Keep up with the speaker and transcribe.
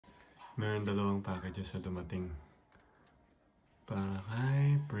Meron dalawang packages na dumating para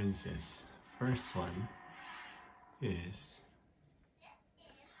kay Princess. First one is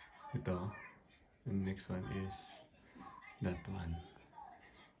ito. And next one is that one.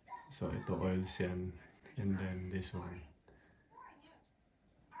 So ito oils yan. And then this one.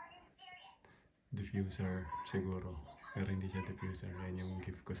 Diffuser siguro. Pero hindi siya diffuser. Yan yung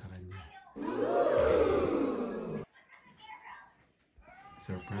gift ko sa kanya.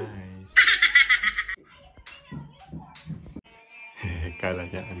 Surprise! Kala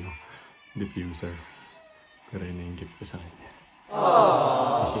niya ano, diffuser. Pero yun yung gift ko sa kanya.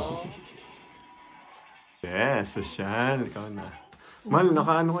 Yes, social. Ikaw na. Mal,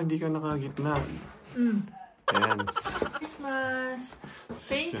 nakaano ka, hindi ka nakagitna. Ayan. Christmas!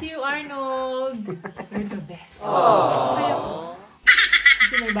 Thank you, Arnold! You're the best. Masaya ko.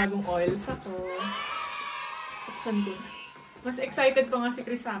 Kasi may bagong oils ako. Buksan ko. Mas excited pa nga si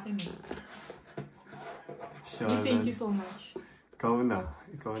Chris sa akin. Thank you so much. Ikaw na.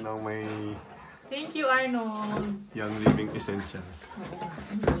 Ikaw na may... Thank you, Arnold! Young Living Essentials. Oo.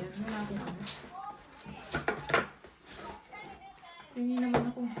 Ano ba yan? Wala akong ano. Hindi naman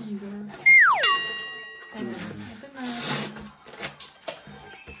akong Caesar. Ayun. Ito na.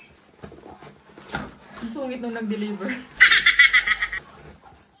 Ang sungit nung nag-deliver.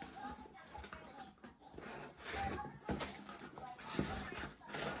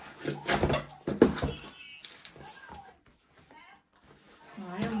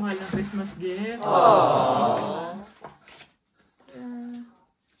 Ay, ang mahal ng Christmas gift.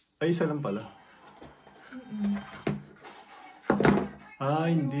 Ay, isa lang pala. Ah,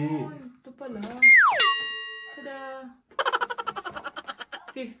 hindi. Ito pala. Tada!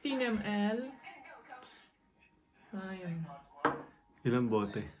 15 ml. Ayun. Ilang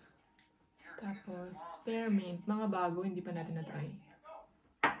bote? Tapos, spearmint. Mga bago, hindi pa natin na-try.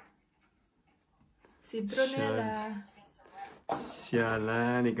 Citronella.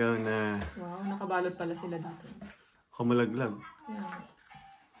 Siyalan, ikaw na. Wow, nakabalot pala sila dito. Kamalaglag. Ayan.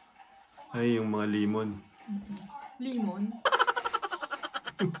 Ay, yung mga limon. Lemon.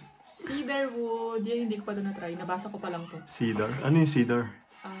 Cedar wood. Yan, hindi ko pa ito na-try. Nabasa ko pa lang to. Cedar? Ano yung cedar?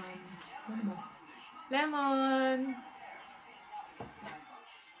 Ano nabasa? Lemon!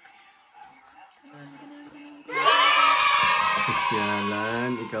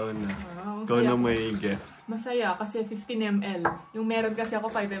 Sasyalan, ikaw na. Wow, Ikaw na may gift. Masaya kasi 15 ml. Yung meron kasi ako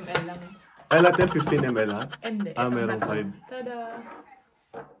 5 ml lang. Ay, lahat yung 15 ml ha? Hindi. Meron 5. Tada!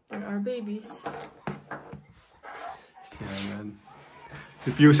 For our babies. Sasyalan.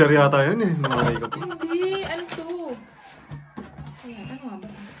 Diffuser yata yun eh. Namakay ka po. Hindi! Ano to? Ayan, ano nga ba?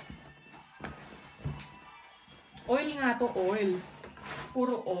 Oil nga to, oil.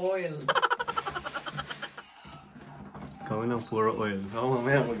 Puro oil. Ikaw ng puro oil. Ako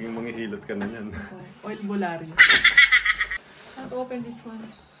mamaya maging manghihilot ka na yan. Oil bulari. How to open this one?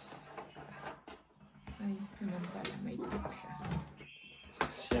 Ay, naman pala. May tip siya.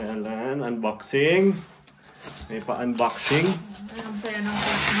 Sasyalan, unboxing. May pa-unboxing. Ay, ang saya ng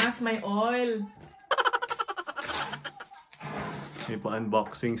Christmas. May oil. May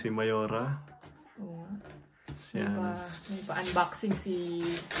pa-unboxing si Mayora. Oo. Yan. May pa-unboxing si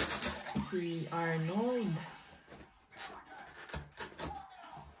Arnold.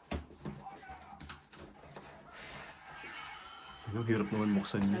 Ang hirap naman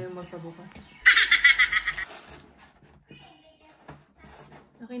buksan niya. Ayaw magpabukas.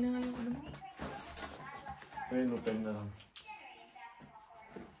 Okay na nga yung ano mo? Ayun, open na lang.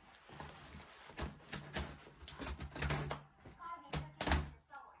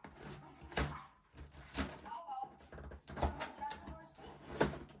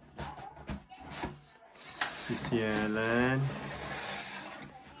 Sisyalan.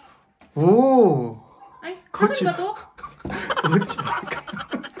 Oh! Ay, Coach saan ba to? Coach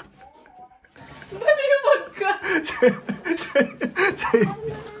Balibag ka!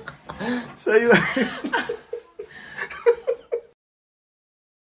 Sa'yo.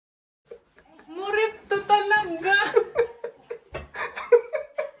 Murit to talaga!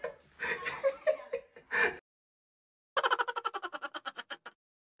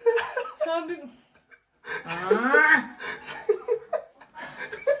 Sabi ko,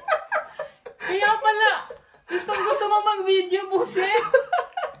 kaya pala, gusto mo mag-video, buset!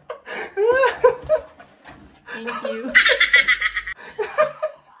 Thank you.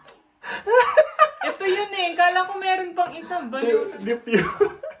 Ito yun eh, kala ko meron pang isang balon.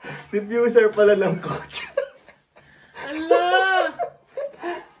 Diffuser pala ng coach. Ala!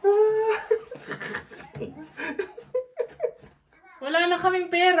 Wala na kaming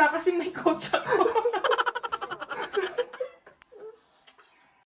pera kasi may coach ako.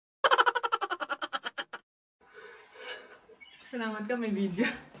 Salamat ka, may video.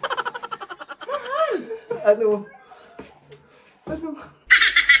 Ano? Ano?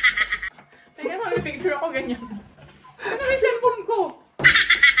 Tingnan mo, may picture ako ganyan. Ano yung cellphone ko?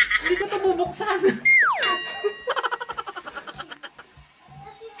 Hindi ko ito bubuksan.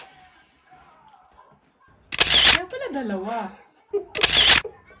 Kaya pala dalawa.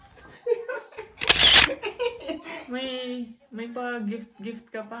 May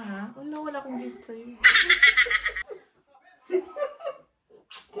pa-gift ka pa, ha? Wala akong gift sa'yo.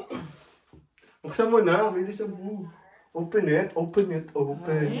 Buksan mo na, bilisan mo. Open it, open it,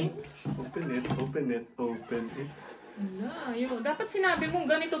 open Ay? it. Open it, open it, open it. Wala, yun. Dapat sinabi mong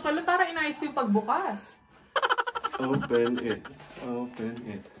ganito pala para inayos ko yung pagbukas. Open it, open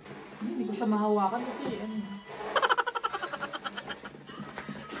it. Hindi ko siya mahawakan kasi ano.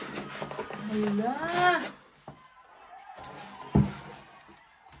 Wala.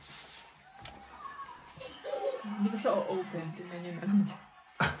 Hindi ko siya o-open. Tingnan niyo na lang dyan.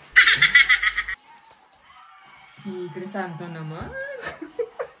 Si Crisanto naman.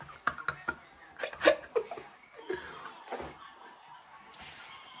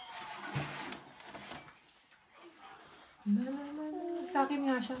 Sa akin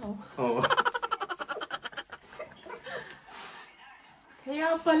nga siya, oh. Oo.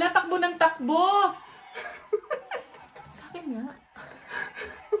 Kaya pala, takbo ng takbo! Sa akin nga.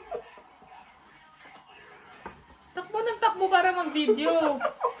 Takbo ng takbo para mag-video.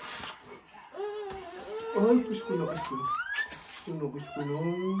 Ay, gusto ko na. Gusto ko na.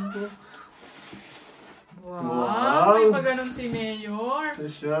 Wow! May pa ganun si Mayor.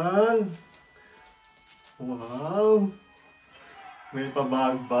 Sosyal. Wow. May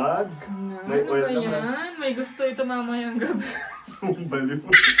pabag-bag. May Ano oil ba naman. yan? May gusto ito mamayang gabi. Baliw.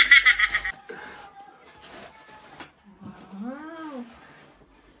 Wow!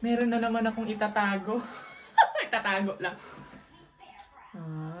 Meron na naman akong itatago. Itatago lang.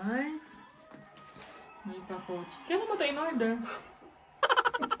 Ay. May pa-coach. Kailan mo ito in-order?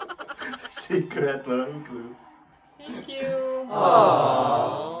 Secret, walang clue. Thank you.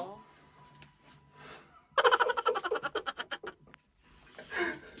 Aww.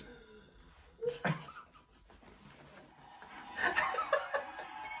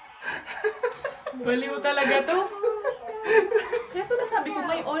 Baliw talaga to. Kaya pala sabi ko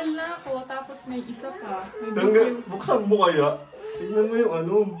may oil na ako, tapos may isa pa. Buksan mo kaya. Tingnan mo yung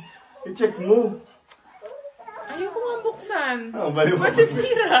ano. I-check mo. Ayoko nga buksan. Baliw ka.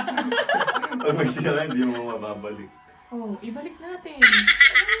 Masisira. Pag may sira, hindi mo mababalik. Oh, ibalik natin.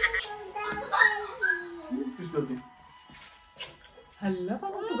 Please natin. Hala,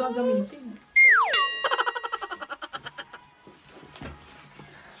 paano ito gagamitin?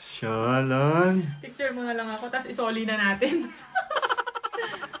 Shalan. Picture mo na lang ako, tapos isoli na natin.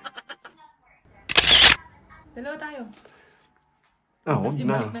 Dalawa tayo. Huwag Tapos na.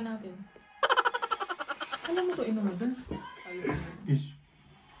 ibalik na natin. Alam mo to, in-order. Ish.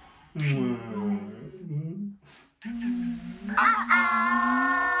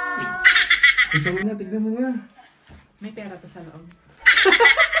 Isa mo na, tignan mo nga. May pera to sa loob.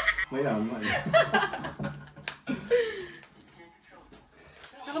 Mayaman.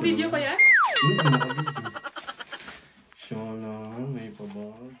 Naka-video pa yan? Shalan, may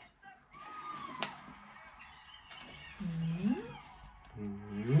pabag.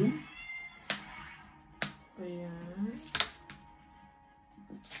 Ayan.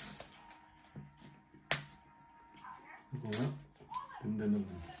 Ako nga. Tanda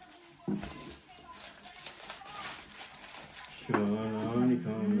naman. Shalan,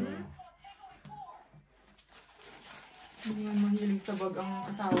 ikaw na. Hindi man mahilig sa bag ang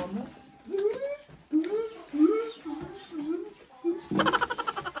asawa mo.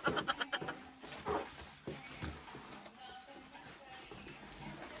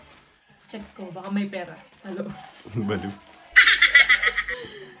 Check ko, baka may pera sa loob. Baliw.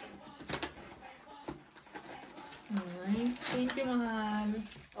 Ay, thank you, mahal.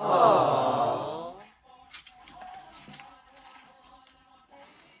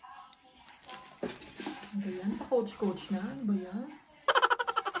 Ano ba yan? Pa-coach-coach na? Ano ba yan?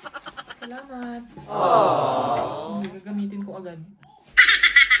 Salamat. Hindi, gagamitin ko agad.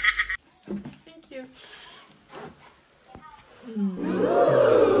 Thank you.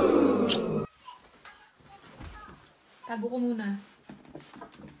 Tago ko muna.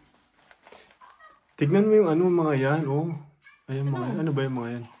 Tignan mo yung ano, mga yan, oh. Ayan, mga yan. Ano ba yung mga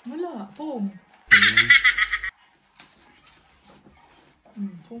yan? Wala. Foam.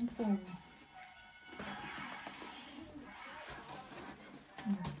 Foam.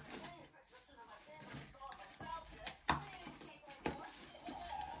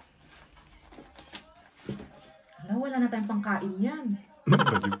 Wala na tayong pangkain yan.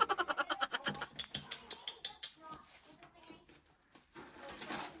 Baliw.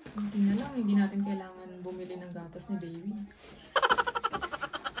 Hindi na lang, hindi natin kailangan bumili ng gatas ni baby.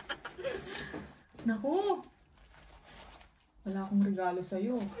 Naku! Wala akong regalo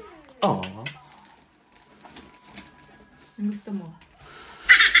sa'yo. Aww. Ang gusto mo?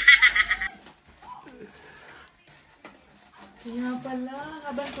 Kaya pala,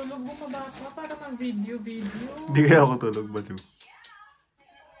 habang tulog bumaba ka para mag-video. Hindi kaya ako tulog, baliw.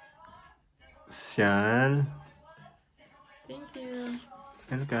 Siyan. Thank you.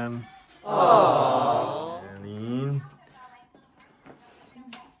 Welcome. Aww. Anin.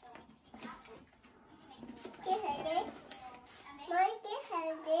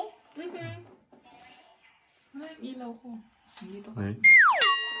 Ano yung ilaw ko? Dito ka. Ay.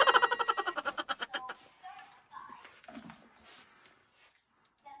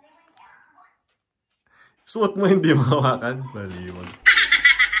 Suot mo hindi mahawakan. Baliwan.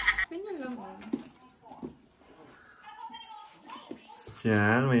 Ganyan lang oh.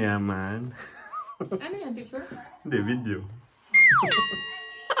 Siyan, mayaman. Ano yan, picture? Hindi, video.